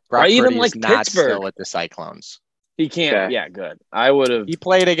 Brock I even Purdy like is not Pittsburgh. still with the Cyclones. He can't. Okay. Yeah, good. I would have. He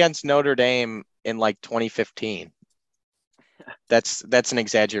played against Notre Dame in like 2015. That's an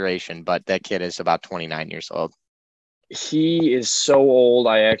exaggeration, but that kid is about 29 years old. He is so old.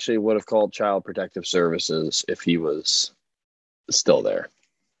 I actually would have called Child Protective Services if he was still there.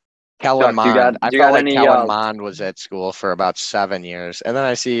 Kellen Chuck, Mond. I do you felt got like any, Kellen Mond was at school for about 7 years, and then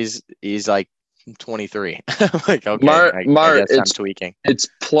I see he's like 23. Like, okay, I guess I'm tweaking. It's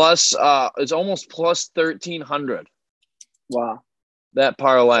plus. It's almost plus 1,300. Wow, that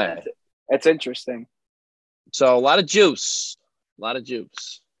parlay. That's interesting. So a lot of juice.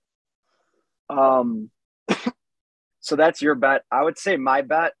 So that's your bet. I would say my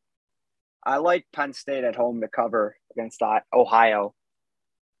bet. I like Penn State at home to cover against Ohio.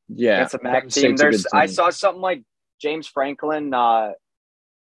 Yeah, against a MAC team. I saw something like James Franklin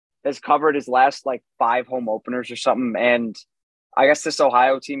has covered his last like 5 home openers or something, and I guess this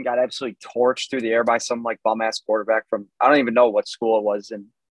Ohio team got absolutely torched through the air by some like bum ass quarterback from I don't even know what school it was. And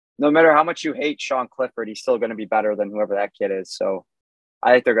no matter how much you hate Sean Clifford, he's still going to be better than whoever that kid is. So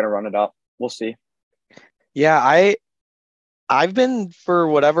I think they're going to run it up. We'll see. Yeah, I've been, for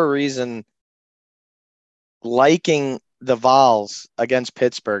whatever reason, liking the Vols against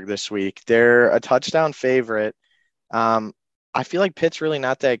Pittsburgh this week. They're a touchdown favorite. I feel like Pitt's really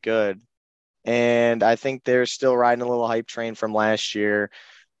not that good, and I think they're still riding a little hype train from last year.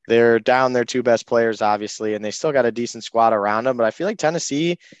 They're down their 2 best players, obviously, and they still got a decent squad around them, but I feel like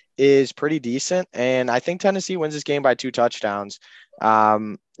Tennessee is pretty decent, and I think Tennessee wins this game by 2 touchdowns.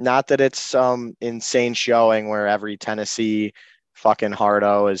 Not that it's some insane showing where every Tennessee fucking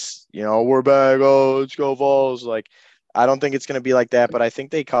hardo is, we're back, let's go Vols. Like, I don't think it's going to be like that, but I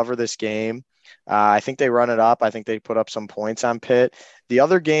think they cover this game. I think they run it up. I think they put up some points on Pitt. The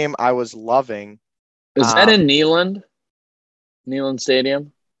other game I was loving. Is that in Neyland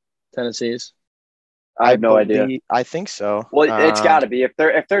Stadium, Tennessee's? I have no idea. I think so. Well, it's got to be. If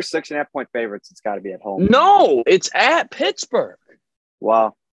they're 6.5 point favorites, it's got to be at home. No, it's at Pittsburgh.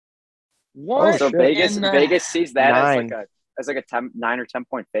 Wow. What? So Vegas sees that 9. as like a 9 or 10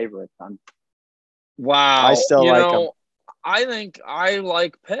 point favorite. Wow. I still like them. I think I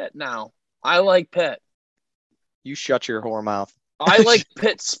like Pitt now. I like Pitt. You shut your whore mouth. I like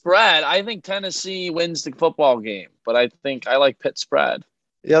Pitt spread. I think Tennessee wins the football game, but I think I like Pitt spread.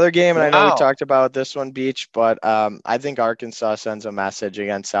 The other game, and I know we talked about this one, Beach, but I think Arkansas sends a message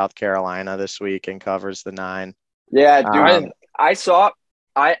against South Carolina this week and covers the 9. Yeah, dude. I saw.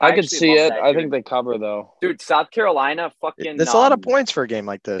 I could see it. I think they cover though. Dude, South Carolina fucking. There's a lot of points for a game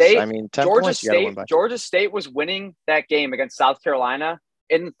like this. 10 points. Georgia State was winning that game against South Carolina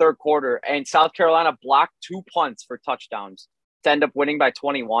in the third quarter, and South Carolina blocked 2 punts for touchdowns to end up winning by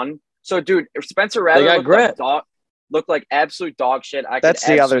 21. So, dude, if Spencer Rattler looked like absolute dog shit. That's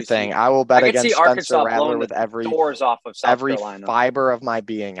the other thing. I will bet against Spencer Rattler with every doors off of South Carolina. Fiber of my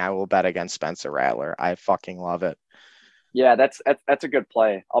being. I will bet against Spencer Rattler. I fucking love it. Yeah, that's a good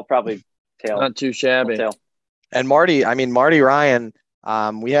play. I'll probably tail. Not too shabby. And Marty Ryan,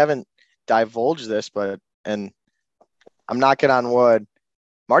 we haven't divulged this, and I'm knocking on wood.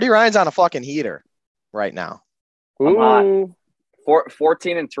 Marty Ryan's on a fucking heater right now. I'm hot.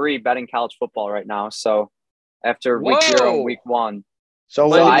 14-3 betting college football right now. So after week 0 and week 1. So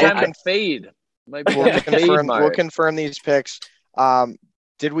we'll fade. We'll confirm these picks.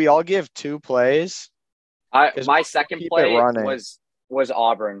 Did we all give 2 plays? My second play was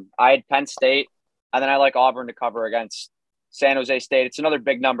Auburn. I had Penn State, and then I like Auburn to cover against San Jose State. It's another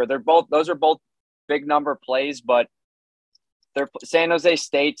big number. Those are both big number plays, but San Jose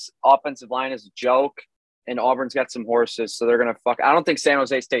State's offensive line is a joke, and Auburn's got some horses, so they're gonna fuck. I don't think San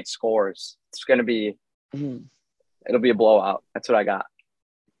Jose State scores. It's gonna be, it'll be a blowout. That's what I got.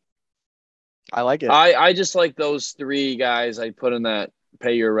 I like it. I just like those three guys I put in that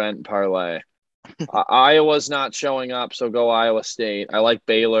pay your rent parlay. Iowa's not showing up, so go Iowa State. I like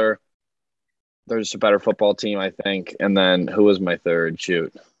Baylor. They're just a better football team, I think. And then who was my third?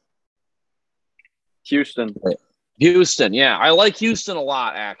 Shoot. Houston. Yeah. I like Houston a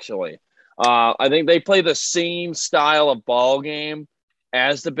lot, actually. I think they play the same style of ball game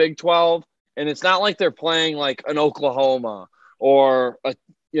as the Big 12. And it's not like they're playing like an Oklahoma or,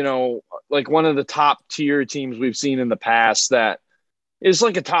 like one of the top tier teams we've seen in the past that is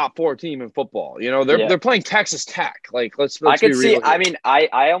like a top 4 team in football. They're playing Texas Tech. Like, let's I could be see. real. I mean,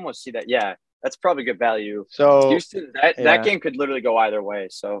 I almost see that. Yeah, that's probably good value. So Houston, that game could literally go either way.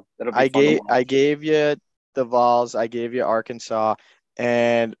 So that'll be I gave you the Vols, I gave you Arkansas,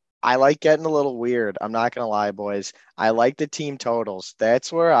 and I like getting a little weird. I'm not gonna lie, boys. I like the team totals.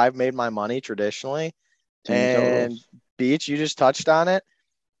 That's where I've made my money traditionally. Totals. Beach, you just touched on it.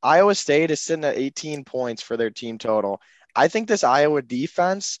 Iowa State is sitting at 18 points for their team total. I think this Iowa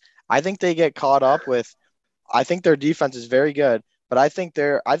defense, I think they get caught up with. I think their defense is very good, but I think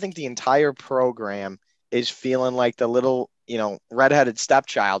the entire program is feeling like the little, redheaded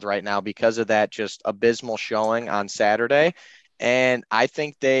stepchild right now because of that just abysmal showing on Saturday. And I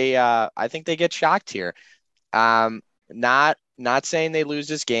think they get shocked here. Not saying they lose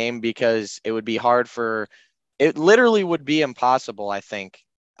this game because it would be hard it literally would be impossible. I think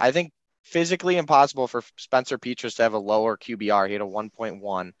physically impossible for Spencer Petras to have a lower QBR. He had a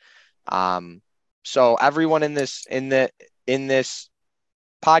 1.1. So everyone in this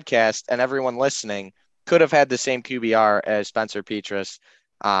podcast and everyone listening could have had the same QBR as Spencer Petras,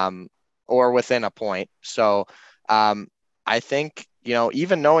 or within a point. So I think,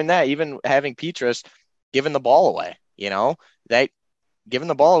 even knowing that, even having Petras giving the ball away, that giving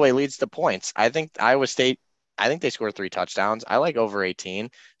the ball away leads to points. I think Iowa State, they scored 3 touchdowns. I like over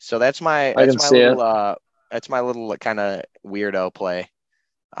 18. So that's my little kind of weirdo play.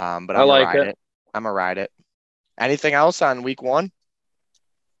 But I'm gonna ride it. I'm gonna ride it. Anything else on week 1?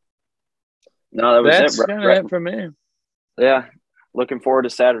 No, that's kind of it for me. Yeah, looking forward to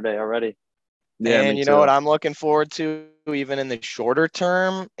Saturday already. Yeah, and you know what I'm looking forward to, even in the shorter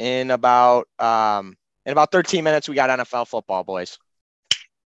term, in about 13 minutes, we got NFL football, boys.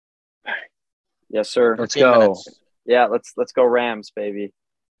 Yes, sir. Let's go. Minutes. Yeah, let's go Rams, baby.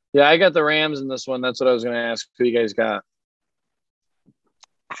 Yeah, I got the Rams in this one. That's what I was going to ask. Who you guys got?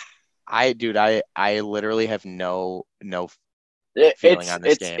 I literally have no feeling on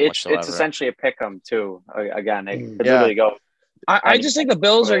this game whatsoever. It's essentially a pick 'em too. Again, it could literally go. I just think the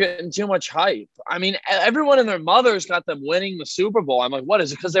Bills are getting too much hype. I mean, everyone and their mothers got them winning the Super Bowl. I'm like, what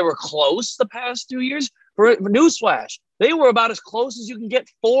is it? Because they were close the past 2 years? For newsflash, they were about as close as you can get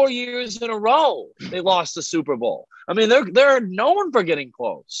 4 years in a row. They lost the Super Bowl. I mean, they're known for getting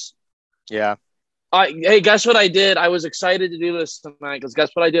close. Yeah. Hey, guess what I did? I was excited to do this tonight because guess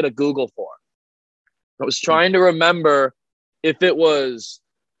what I did a Google for? I was trying to remember if it was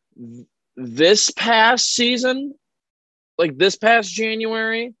this past season, like this past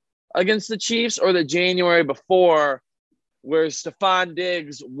January against the Chiefs, or the January before where Stephon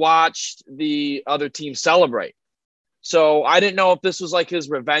Diggs watched the other team celebrate. So I didn't know if this was like his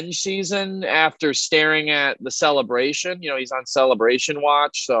revenge season after staring at the celebration. He's on celebration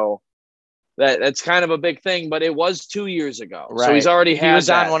watch. So that's kind of a big thing, but it was 2 years ago. Right. So he's already had He was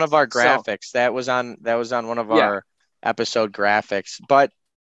that. on one of our graphics. So, that was on one of our episode graphics. But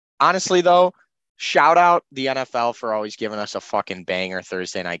honestly, though, shout out the NFL for always giving us a fucking banger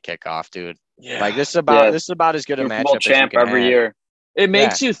Thursday night kickoff, dude. Yeah. Like this is about as good a matchup as you can every have. year. It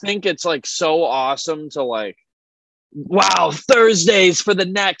makes you think it's like so awesome to like, wow, Thursdays for the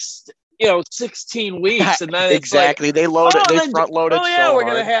next 16 weeks, and then it's exactly like, they front loaded. Oh yeah, so we're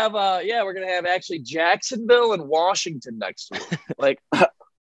hard. gonna have actually Jacksonville and Washington next week. Like,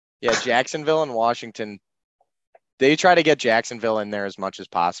 yeah, Jacksonville and Washington. They try to get Jacksonville in there as much as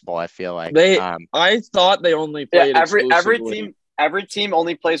possible. I feel like I thought they only played every team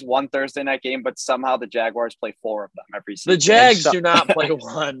only plays one Thursday night game, but somehow the Jaguars play 4 of them every season. The Jags do not play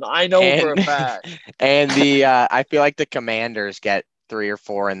one. I know for a fact. And I feel like the Commanders get 3 or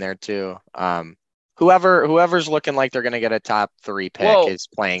 4 in there too. Whoever's looking like they're going to get a top 3 pick is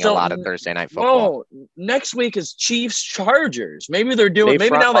playing a lot of Thursday night football. No, next week is Chiefs Chargers. Maybe they're doing.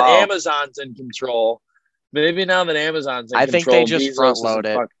 Now that Amazon's in control. I think they just front load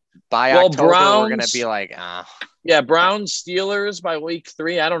it. By October, we're going to be like, Yeah, Browns Steelers by week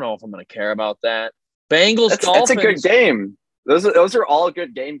 3. I don't know if I'm going to care about that. Bengals, Dolphins. That's a good game. Those are all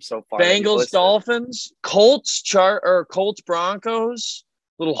good games so far. Bengals, Dolphins, Colts, Broncos.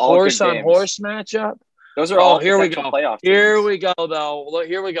 Little All good horse on games. horse matchup. Those are all here we go. playoff Here teams. we go, though. Look,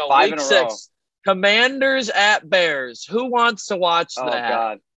 here we go. 5 Week in a 6. row. Commanders at Bears. Who wants to watch Oh that?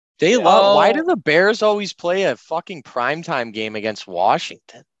 God. They Yeah. love. Why do the Bears always play a fucking primetime game against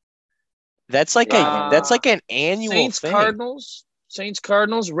Washington? That's like an annual Saints, thing. Saints,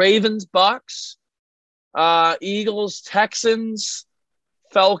 Cardinals, Ravens, Bucks, Eagles, Texans,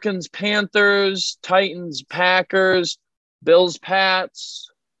 Falcons, Panthers, Titans, Packers, Bills, Pats,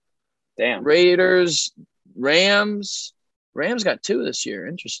 Damn. Raiders, Rams. Rams got 2 this year.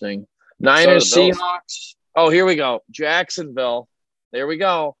 Interesting. Niners, So the Bills. Seahawks. Oh, here we go. Jacksonville. There we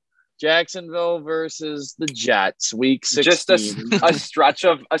go. Jacksonville versus the Jets. Week 16. Just a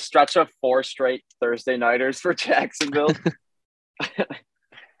stretch of 4 straight Thursday nighters for Jacksonville.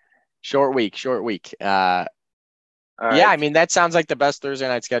 Short week. All right. Yeah, I mean that sounds like the best Thursday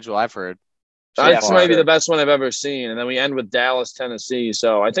night schedule I've heard. That's for might be sure. the best one I've ever seen. And then we end with Dallas, Tennessee.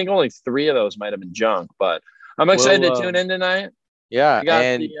 So I think only 3 of those might have been junk, but I'm excited to tune in tonight. Yeah,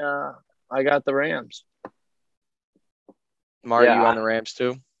 I got the Rams. Mark, Yeah. you on the Rams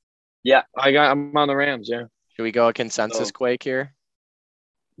too? I'm on the Rams, yeah. Should we go a consensus Quake here?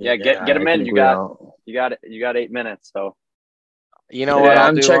 Yeah, get them I in. think You we got all- you got 8 minutes. So You know Yeah, what? I'll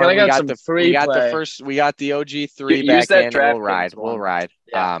I'm do checking. one. I got we got some the free we got play. the first. We got the OG3 Use back that in. DraftKings We'll ride. one. We'll ride.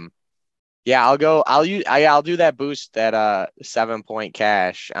 Yeah. Yeah, I'll go. I'll do that boost that 7-point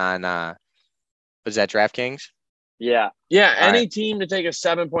cash on was that DraftKings? yeah. Yeah, All any team to take a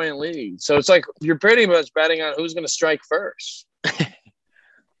 7-point lead. So it's like you're pretty much betting on who's going to strike first. Yeah,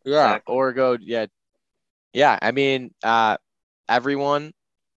 Exactly. or go. Yeah. I mean, everyone.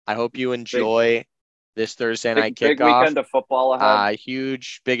 I hope you enjoy this Thursday night Big kickoff. weekend of football ahead.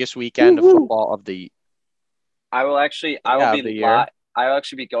 Biggest weekend of football of the. I'll the year.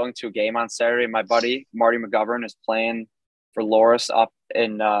 actually be going to a game on Saturday. My buddy Marty McGovern is playing for Loris up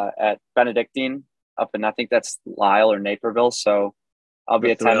in at Benedictine up in, I think that's Lisle or Naperville. So I'll be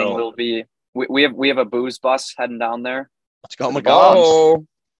The attending. thrill. We have a booze bus heading down there. Let's go, To the McGowan. Oh,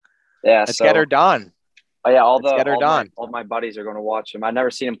 Yeah, Let's get her done. Oh yeah, all Let's get her done. all my buddies are going to watch him. I've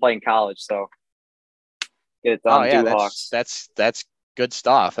never seen him play in college, so get it done. Oh yeah, Hawks. that's good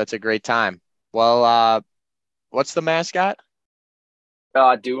stuff. That's a great time. Well, what's the mascot?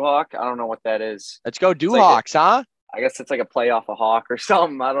 Dewhawk. I don't know what that is. Let's go like Dewhawks, huh? I guess it's like a play off a hawk or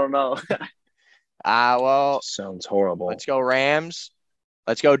something. I don't know. Well, sounds horrible. let's go Rams.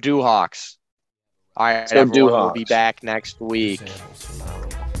 Let's go Dewhawks. All right, go everyone. We'll Dewhawks. be back next week.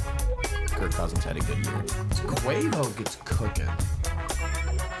 Kirk Cousins had a good year. Quavo gets cooking.